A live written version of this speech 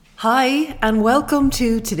Hi, and welcome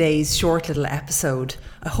to today's short little episode.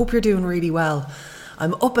 I hope you're doing really well.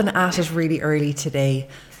 I'm up and at it really early today.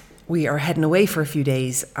 We are heading away for a few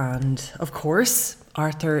days, and of course,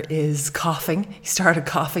 Arthur is coughing. He started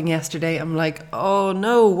coughing yesterday. I'm like, oh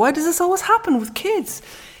no, why does this always happen with kids?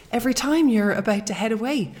 Every time you're about to head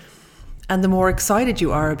away. And the more excited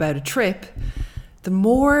you are about a trip, the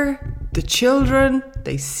more the children,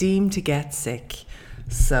 they seem to get sick.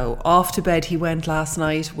 So off to bed he went last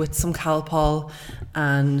night with some Calpol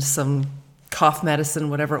and some cough medicine,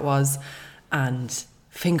 whatever it was, and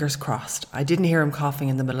fingers crossed. I didn't hear him coughing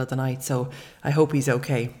in the middle of the night, so I hope he's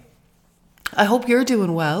okay. I hope you're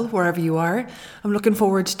doing well wherever you are. I'm looking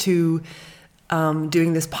forward to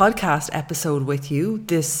doing this podcast episode with you.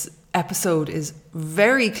 This episode is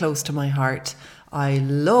very close to my heart. I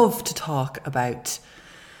love to talk about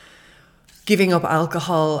giving up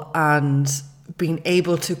alcohol and being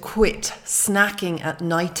able to quit snacking at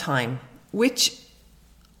nighttime, which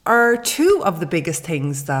are two of the biggest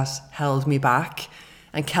things that held me back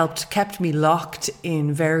and kept me locked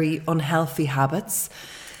in very unhealthy habits.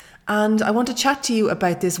 And I want to chat to you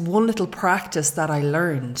about this one little practice that I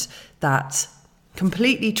learned that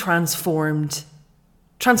completely transformed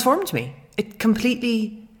me. It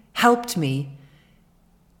completely helped me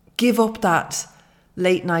give up that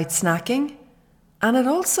late night snacking, and it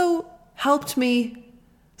also helped me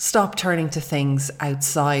stop turning to things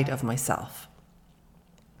outside of myself.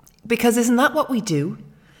 Because isn't that what we do?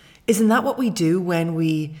 Isn't that what we do when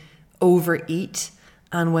we overeat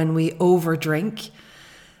and when we overdrink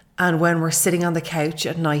and when we're sitting on the couch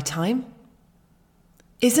at nighttime?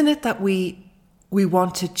 Isn't it that we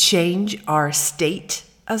want to change our state,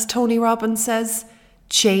 as Tony Robbins says?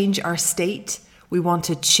 Change our state. We want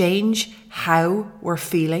to change how we're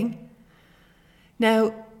feeling.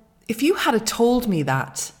 Now, if you had told me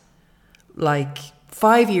that like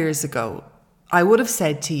 5 years ago, I would have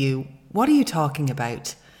said to you, what are you talking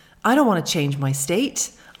about? I don't want to change my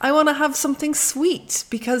state. I want to have something sweet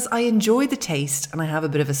because I enjoy the taste and I have a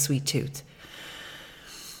bit of a sweet tooth.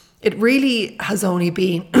 It really has only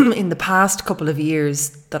been in the past couple of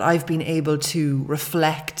years that I've been able to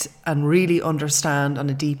reflect and really understand on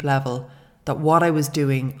a deep level that what I was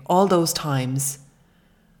doing all those times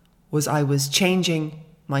was I was changing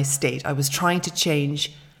my state. I was trying to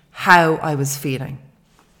change how I was feeling.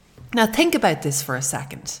 Now think about this for a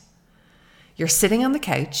second. You're sitting on the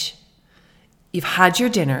couch, you've had your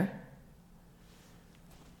dinner,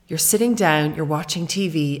 you're sitting down, you're watching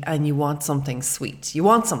TV, and you want something sweet. You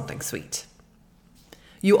want something sweet.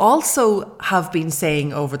 You also have been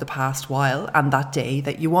saying over the past while and that day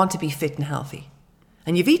that you want to be fit and healthy.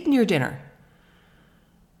 And you've eaten your dinner.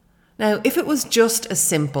 Now, if it was just as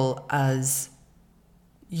simple as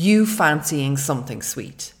you fancying something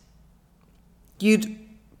sweet, you'd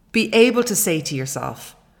be able to say to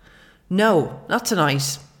yourself, no, not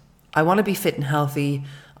tonight. I want to be fit and healthy.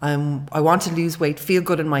 I want to lose weight, feel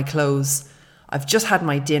good in my clothes. I've just had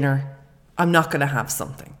my dinner. I'm not going to have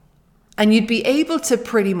something. And you'd be able to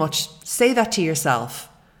pretty much say that to yourself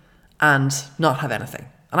and not have anything.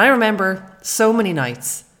 And I remember so many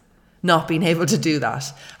nights not being able to do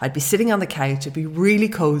that. I'd be sitting on the couch, it'd be really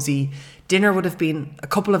cozy. Dinner would have been a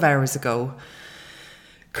couple of hours ago.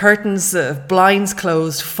 Curtains, blinds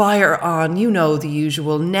closed, fire on, you know the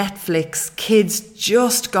usual, Netflix, kids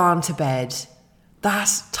just gone to bed.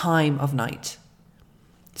 That time of night.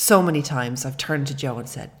 So many times I've turned to Joe and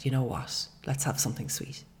said, you know what, let's have something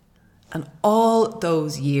sweet. And all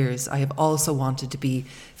those years I have also wanted to be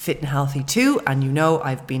fit and healthy too. And you know,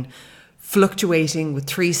 I've been fluctuating with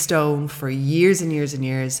 3 stone for years and years and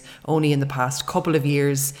years. Only in the past couple of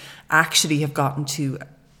years actually have gotten to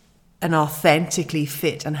an authentically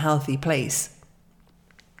fit and healthy place.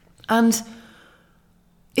 And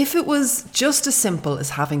if it was just as simple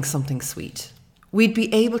as having something sweet, we'd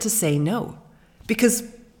be able to say no. Because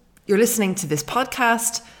you're listening to this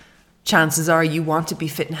podcast, chances are you want to be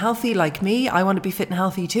fit and healthy like me. I want to be fit and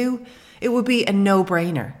healthy too. It would be a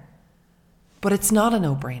no-brainer. But it's not a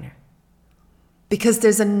no-brainer. Because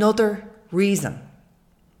there's another reason.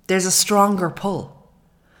 There's a stronger pull.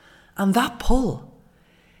 And that pull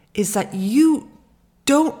is that you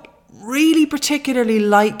don't really particularly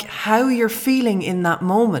like how you're feeling in that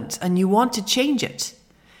moment and you want to change it.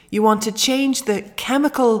 You want to change the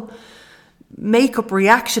chemical makeup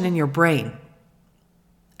reaction in your brain.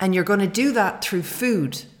 And you're going to do that through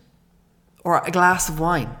food or a glass of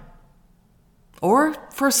wine. Or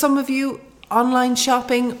for some of you, online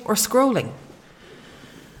shopping or scrolling.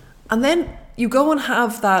 And then you go and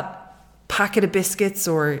have that packet of biscuits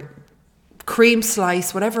or cream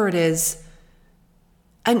slice, whatever it is,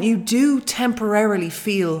 And you do temporarily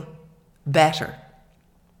feel better.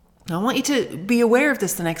 Now, I want you to be aware of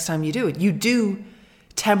this the next time you do it. You do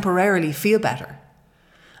temporarily feel better.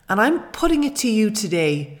 And I'm putting it to you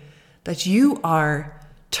today that you are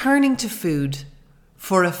turning to food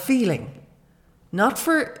for a feeling, not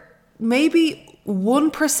for maybe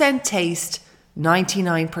 1% taste,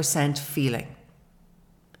 99% feeling.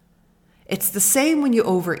 It's the same when you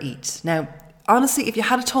overeat. Now, honestly, if you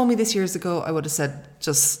had told me this years ago, I would have said,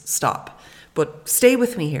 just stop. But stay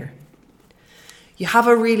with me here. You have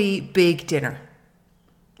a really big dinner.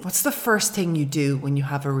 What's the first thing you do when you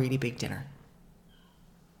have a really big dinner?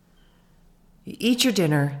 You eat your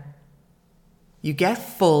dinner, you get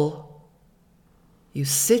full, you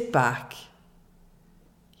sit back,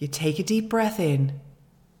 you take a deep breath in,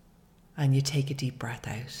 and you take a deep breath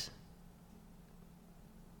out.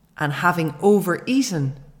 And having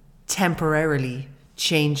overeaten temporarily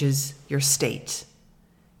changes your state.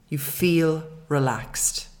 You feel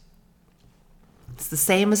relaxed. It's the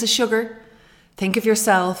same as a sugar. Think of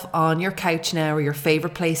yourself on your couch now, or your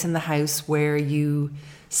favorite place in the house where you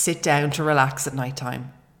sit down to relax at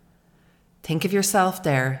nighttime. Think of yourself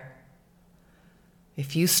there.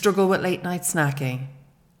 If you struggle with late night snacking,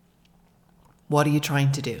 what are you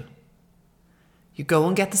trying to do? You go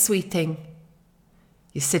and get the sweet thing.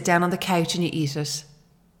 You sit down on the couch and you eat it.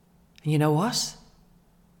 And you know what?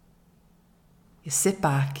 You sit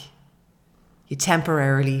back. You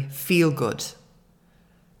temporarily feel good.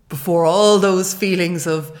 Before all those feelings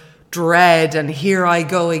of dread and here I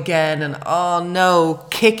go again and oh no,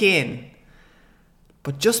 kick in.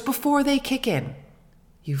 But just before they kick in,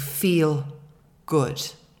 you feel good.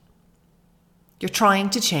 You're trying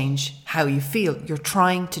to change how you feel. You're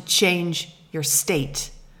trying to change your state.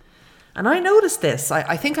 And I noticed this.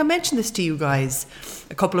 I think I mentioned this to you guys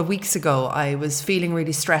a couple of weeks ago. I was feeling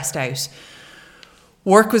really stressed out.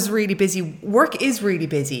 Work was really busy. Work is really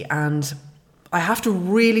busy, and I have to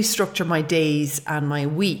really structure my days and my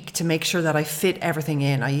week to make sure that I fit everything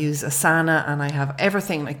in. I use Asana and I have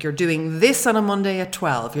everything. Like, you're doing this on a Monday at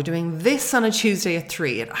 12. You're doing this on a Tuesday at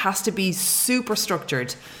 3. It has to be super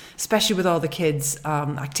structured, especially with all the kids'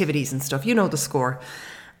 activities and stuff. You know the score.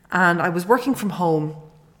 And I was working from home,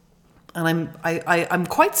 and I'm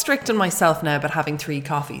quite strict on myself now about having 3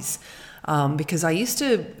 coffees, because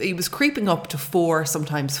it was creeping up to 4,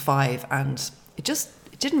 sometimes 5, and it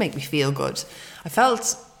didn't make me feel good. I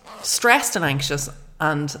felt stressed and anxious,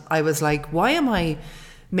 and I was like, why am I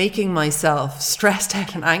making myself stressed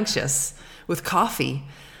out and anxious with coffee?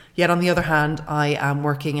 Yet on the other hand, I am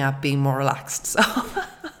working at being more relaxed. So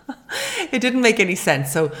it didn't make any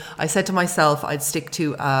sense. So I said to myself I'd stick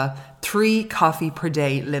to a 3 coffee per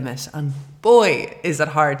day limit. And boy, is it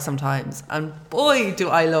hard sometimes. And boy, do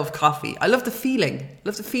I love coffee. I love the feeling.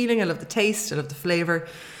 I love the taste. I love the flavor.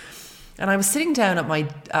 And I was sitting down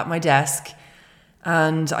at my desk,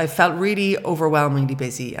 and I felt really overwhelmingly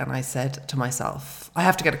busy. And I said to myself, I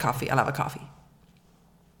have to get a coffee. I'll have a coffee.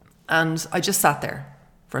 And I just sat there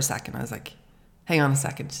for a second. I was like, hang on a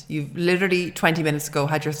second. You've literally 20 minutes ago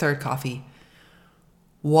had your 3rd coffee.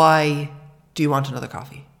 Why do you want another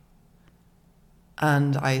coffee?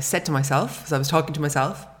 And I said to myself, as I was talking to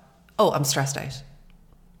myself, oh, I'm stressed out.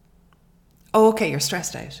 Oh, okay, you're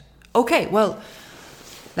stressed out. Okay, well,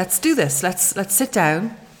 let's do this. Let's sit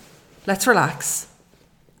down. Let's relax.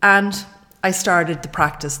 And I started the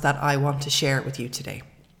practice that I want to share with you today.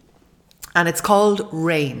 And it's called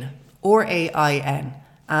RAIN, RAIN.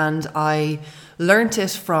 And I learnt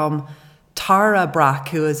it from Tara Brach,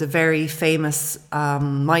 who is a very famous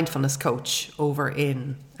mindfulness coach over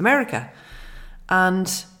in America.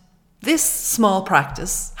 And this small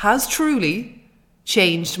practice has truly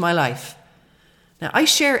changed my life. Now, I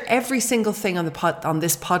share every single thing on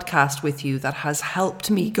this podcast with you that has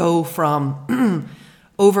helped me go from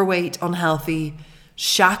overweight, unhealthy,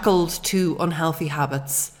 shackled to unhealthy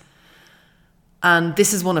habits. And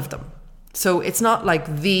this is one of them. So it's not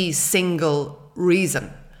like the single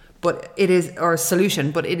reason, but it is, or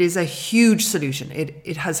solution, but it is a huge solution.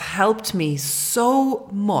 It has helped me so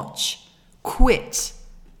much quit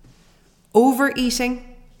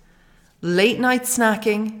overeating, late night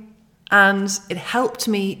snacking, and it helped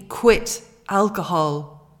me quit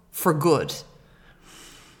alcohol for good.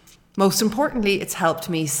 Most importantly, it's helped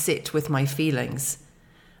me sit with my feelings.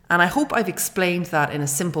 And I hope I've explained that in a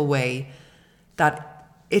simple way,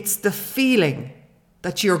 that it's the feeling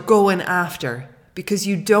that you're going after because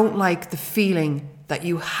you don't like the feeling that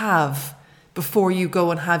you have before you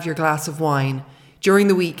go and have your glass of wine during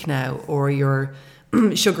the week now, or your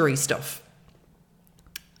sugary stuff.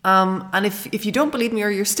 And if you don't believe me or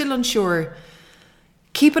you're still unsure,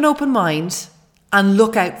 keep an open mind and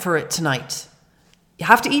look out for it tonight. You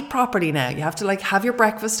have to eat properly now. You have to have your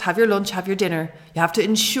breakfast, have your lunch, have your dinner. You have to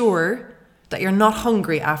ensure that you're not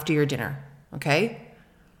hungry after your dinner, okay?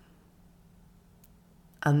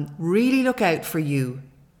 And really look out for you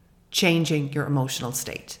changing your emotional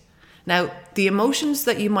state. Now, the emotions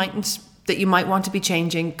that you might want to be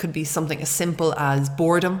changing could be something as simple as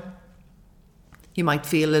boredom. You might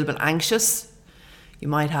feel a little bit anxious. You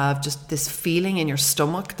might have just this feeling in your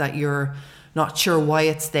stomach that you're not sure why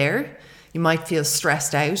it's there. You might feel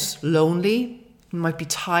stressed out, lonely. You might be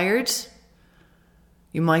tired.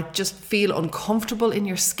 You might just feel uncomfortable in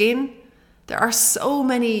your skin. There are so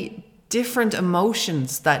many different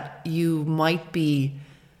emotions that you might be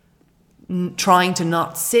trying to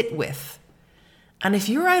not sit with. And if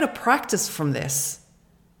you're out of practice from this,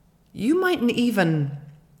 you mightn't even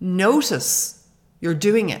notice you're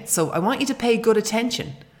doing it. So I want you to pay good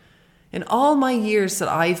attention. In all my years that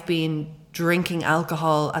I've been drinking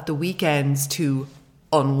alcohol at the weekends to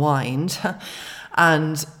unwind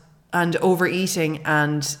and overeating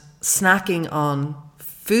and snacking on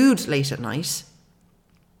food late at night,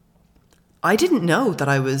 I didn't know that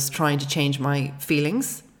I was trying to change my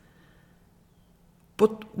feelings.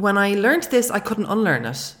 But when I learned this, I couldn't unlearn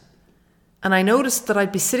it. And I noticed that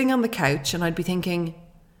I'd be sitting on the couch and I'd be thinking,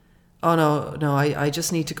 oh no, I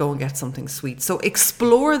just need to go and get something sweet. So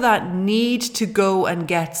explore that need to go and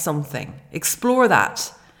get something. Explore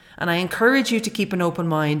that. And I encourage you to keep an open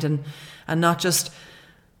mind and not just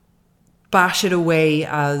bash it away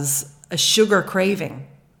as a sugar craving.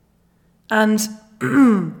 And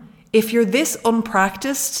if you're this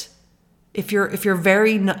unpracticed, if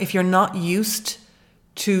you're not used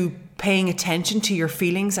to paying attention to your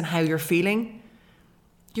feelings and how you're feeling,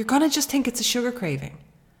 you're going to just think it's a sugar craving.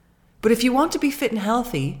 But if you want to be fit and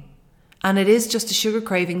healthy and it is just a sugar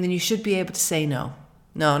craving, then you should be able to say no.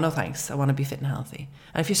 No thanks, I want to be fit and healthy.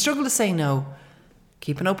 And if you struggle to say no,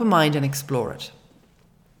 keep an open mind and explore it.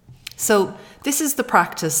 So this is the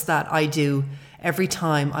practice that I do every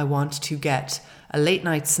time I want to get a late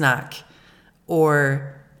night snack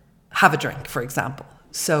or have a drink, for example.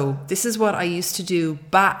 So this is what I used to do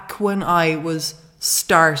back when I was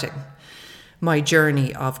starting my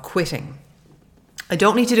journey of quitting. I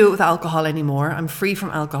don't need to do it with alcohol anymore. I'm free from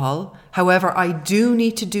alcohol. However, I do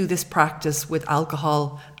need to do this practice with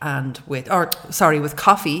alcohol and with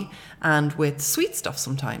coffee and with sweet stuff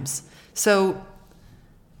sometimes. So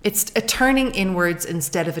it's a turning inwards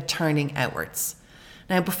instead of a turning outwards.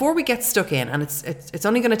 Now, before we get stuck in, and it's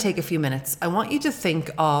only going to take a few minutes, I want you to think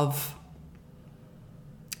of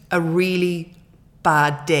a really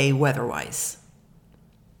bad day weather-wise.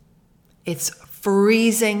 It's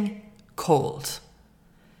freezing cold.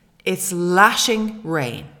 It's lashing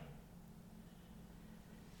rain.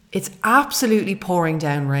 It's absolutely pouring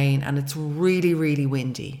down rain and it's really, really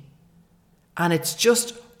windy. And it's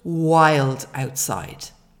just wild outside.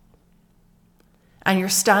 And you're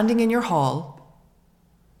standing in your hall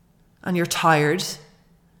and you're tired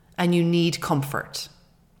and you need comfort.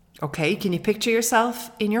 Okay, can you picture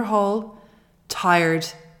yourself in your hall, tired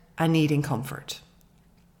and needing comfort?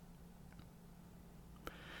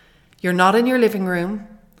 You're not in your living room.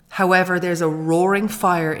 However, there's a roaring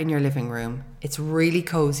fire in your living room. It's really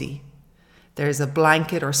cozy. There's a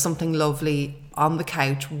blanket or something lovely on the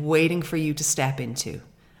couch waiting for you to step into.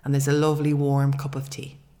 And there's a lovely warm cup of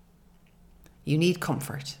tea. You need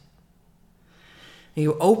comfort.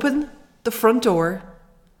 You open the front door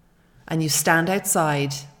and you stand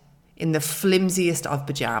outside in the flimsiest of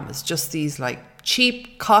pajamas, just these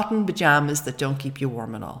cheap cotton pajamas that don't keep you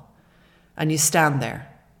warm at all. And you stand there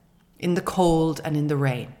in the cold and in the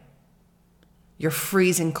rain. You're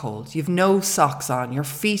freezing cold. You've no socks on. Your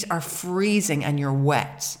feet are freezing and you're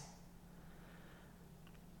wet.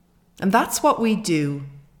 And that's what we do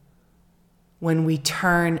when we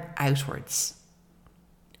turn outwards.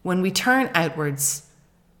 When we turn outwards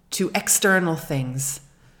to external things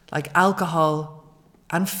like alcohol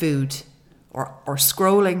and food or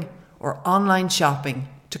scrolling or online shopping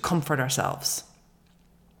to comfort ourselves.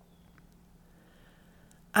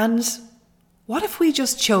 And what if we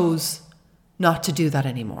just chose not to do that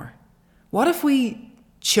anymore? What if we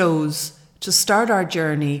chose to start our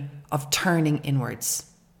journey of turning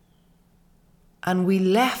inwards? And we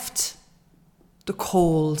left the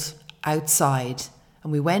cold outside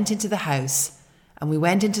and we went into the house and we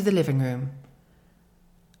went into the living room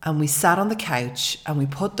and we sat on the couch and we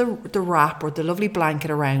put the wrap or the lovely blanket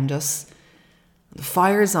around us. The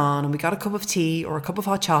fire's on and we got a cup of tea or a cup of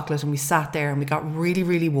hot chocolate and we sat there and we got really,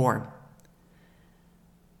 really warm.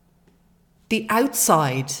 The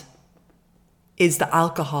outside is the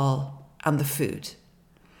alcohol and the food.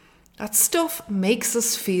 That stuff makes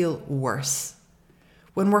us feel worse.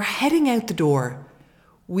 When we're heading out the door,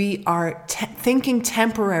 we are thinking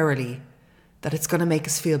temporarily that it's going to make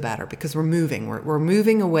us feel better because we're moving. We're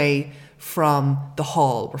moving away from the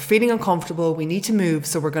hall. We're feeling uncomfortable. We need to move,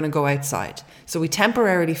 so we're going to go outside. So we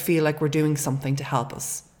temporarily feel like we're doing something to help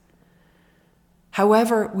us.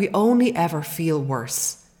 However, we only ever feel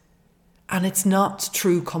worse, and it's not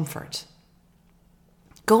true comfort.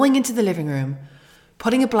 Going into the living room,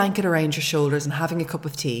 putting a blanket around your shoulders and having a cup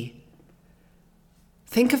of tea,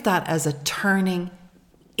 think of that as a turning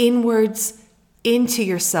inwards into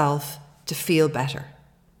yourself to feel better.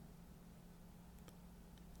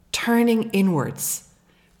 Turning inwards,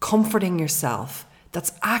 comforting yourself,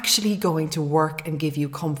 that's actually going to work and give you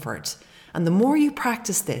comfort. And the more you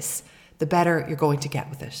practice this, the better you're going to get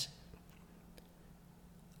with it.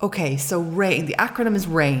 Okay, so RAIN, the acronym is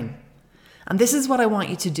RAIN. And this is what I want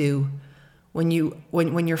you to do when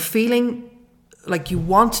you're feeling like you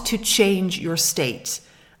want to change your state.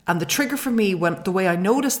 And the trigger for me, the way I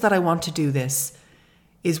notice that I want to do this,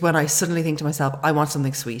 is when I suddenly think to myself, I want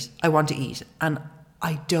something sweet, I want to eat, and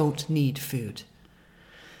I don't need food.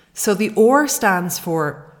 So the OR stands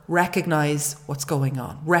for recognize what's going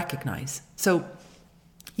on. Recognize. So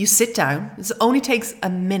you sit down. This only takes a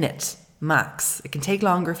minute max. It can take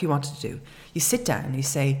longer if you wanted to do. You sit down and you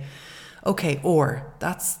say, okay, OR,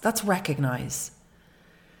 that's recognize.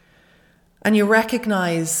 And you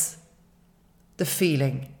recognize the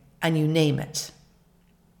feeling and you name it.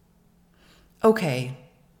 Okay,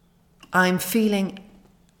 I'm feeling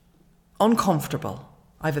uncomfortable.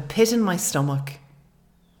 I have a pit in my stomach.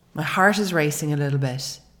 My heart is racing a little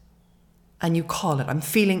bit. And you call it, I'm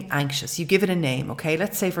feeling anxious. You give it a name, okay?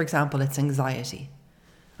 Let's say, for example, it's anxiety.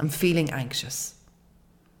 I'm feeling anxious.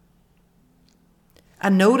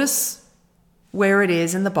 And notice where it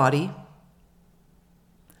is in the body.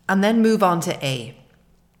 And then move on to A.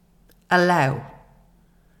 Allow.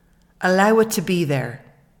 Allow it to be there.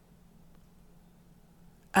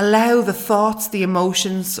 Allow the thoughts, the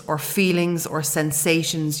emotions or feelings or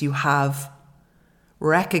sensations you have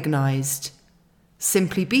recognized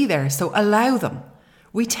simply be there. So allow them.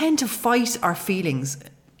 We tend to fight our feelings,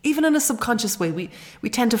 even in a subconscious way. We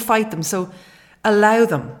tend to fight them. So allow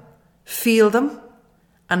them, feel them,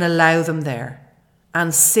 and allow them there,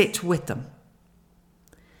 and sit with them.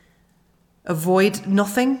 Avoid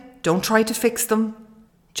nothing. Don't try to fix them.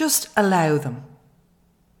 Just allow them.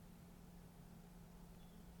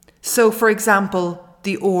 So, for example,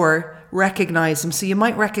 the OR, recognize them. So you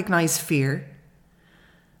might recognize fear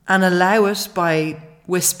and allow it by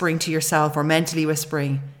whispering to yourself or mentally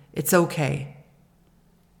whispering, it's okay,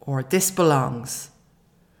 or this belongs,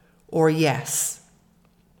 or yes.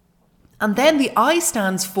 And then the I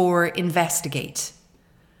stands for investigate.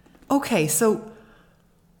 Okay, so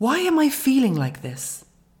why am I feeling like this?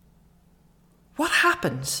 What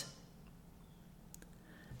happened?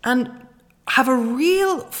 And have a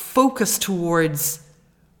real focus towards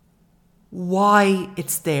why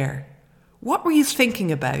it's there. What were you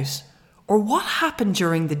thinking about? Or what happened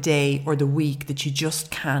during the day or the week that you just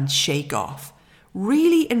can't shake off?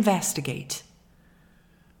 Really investigate.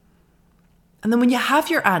 And then when you have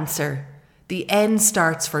your answer, the N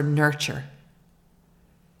starts for nurture.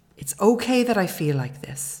 It's okay that I feel like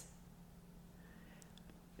this.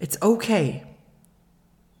 It's okay.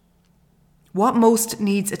 What most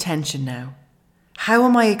needs attention now? How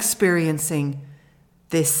am I experiencing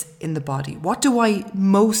this in the body? What do I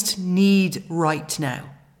most need right now?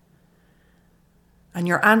 And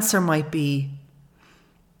your answer might be,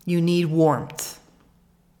 you need warmth.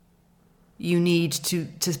 You need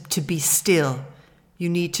to be still. You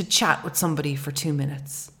need to chat with somebody for 2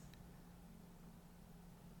 minutes.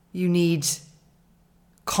 You need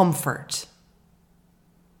comfort.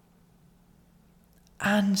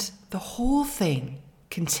 And the whole thing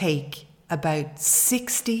can take about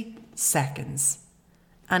 60 seconds.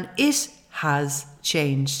 And it has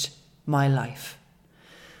changed my life.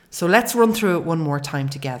 So let's run through it one more time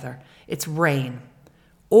together. It's RAIN.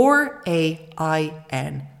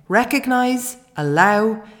 RAIN. Recognize,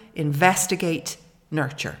 allow, investigate,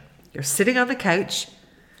 nurture. You're sitting on the couch,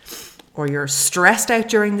 or you're stressed out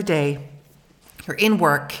during the day, you're in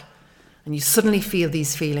work, and you suddenly feel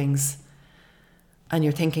these feelings, and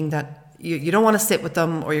you're thinking that you don't want to sit with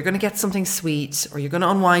them, or you're going to get something sweet, or you're going to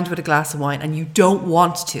unwind with a glass of wine, and you don't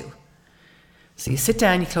want to. So you sit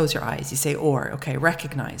down, you close your eyes, you say, okay,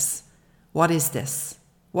 recognize. What is this?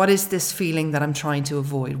 What is this feeling that I'm trying to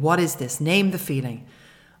avoid? What is this? Name the feeling.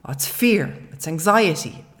 Oh, it's fear, it's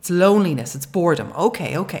anxiety, it's loneliness, it's boredom.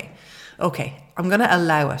 Okay. I'm going to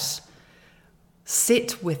allow it.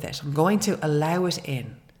 Sit with it. I'm going to allow it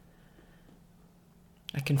in.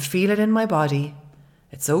 I can feel it in my body.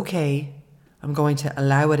 It's okay. I'm going to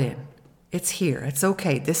allow it in. It's here. It's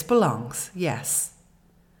okay. This belongs. Yes.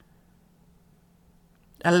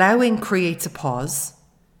 Allowing creates a pause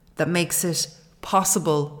that makes it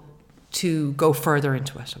possible to go further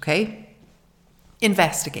into it, okay?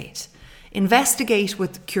 Investigate. Investigate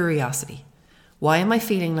with curiosity. Why am I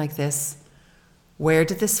feeling like this? Where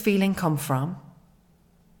did this feeling come from?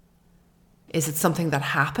 Is it something that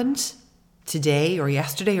happened today or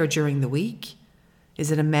yesterday or during the week?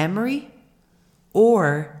 Is it a memory?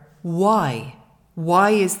 Or why?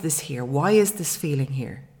 Why is this here? Why is this feeling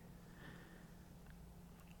here?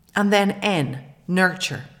 And then N,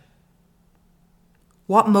 nurture.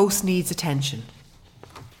 What most needs attention?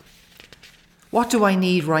 What do I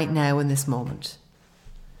need right now in this moment?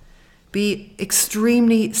 Be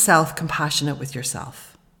extremely self-compassionate with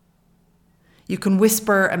yourself. You can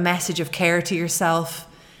whisper a message of care to yourself.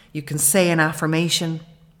 You can say an affirmation.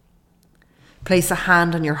 Place a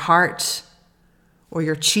hand on your heart or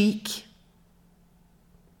your cheek.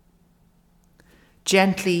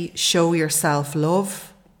 Gently show yourself love.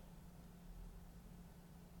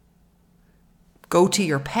 Go to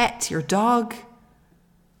your pet, your dog.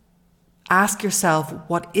 Ask yourself,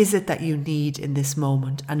 what is it that you need in this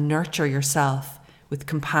moment? And nurture yourself with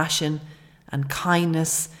compassion and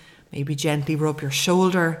kindness. Maybe gently rub your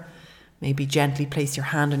shoulder. Maybe gently place your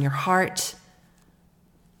hand on your heart.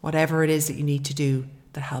 Whatever it is that you need to do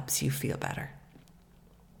that helps you feel better.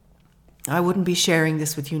 I wouldn't be sharing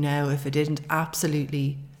this with you now if it didn't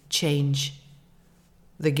absolutely change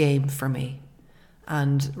the game for me.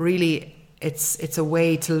 And really, it's a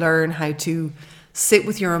way to learn how to sit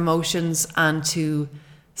with your emotions and to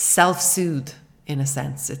self-soothe, in a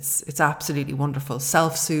sense. It's absolutely wonderful.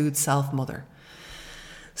 Self-soothe, self-mother.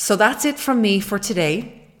 So that's it from me for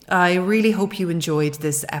today. I really hope you enjoyed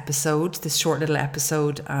this episode, this short little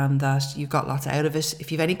episode, and that you got lots out of it.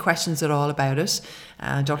 If you have any questions at all about it,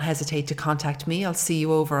 don't hesitate to contact me. I'll see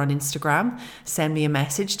you over on Instagram. Send me a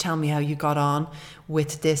message. Tell me how you got on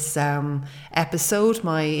with this episode.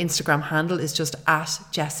 My Instagram handle is just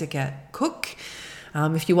 @JessicaCook.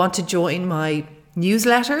 If you want to join my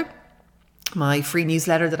newsletter, my free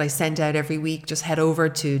newsletter that I send out every week, just head over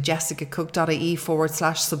to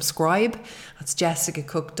jessicacook.ie/subscribe. That's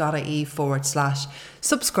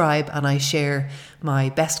jessicacook.ie/subscribe. And I share my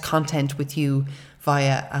best content with you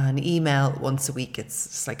via an email once a week.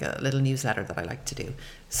 It's like a little newsletter that I like to do.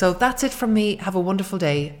 So that's it from me. Have a wonderful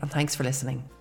day and thanks for listening.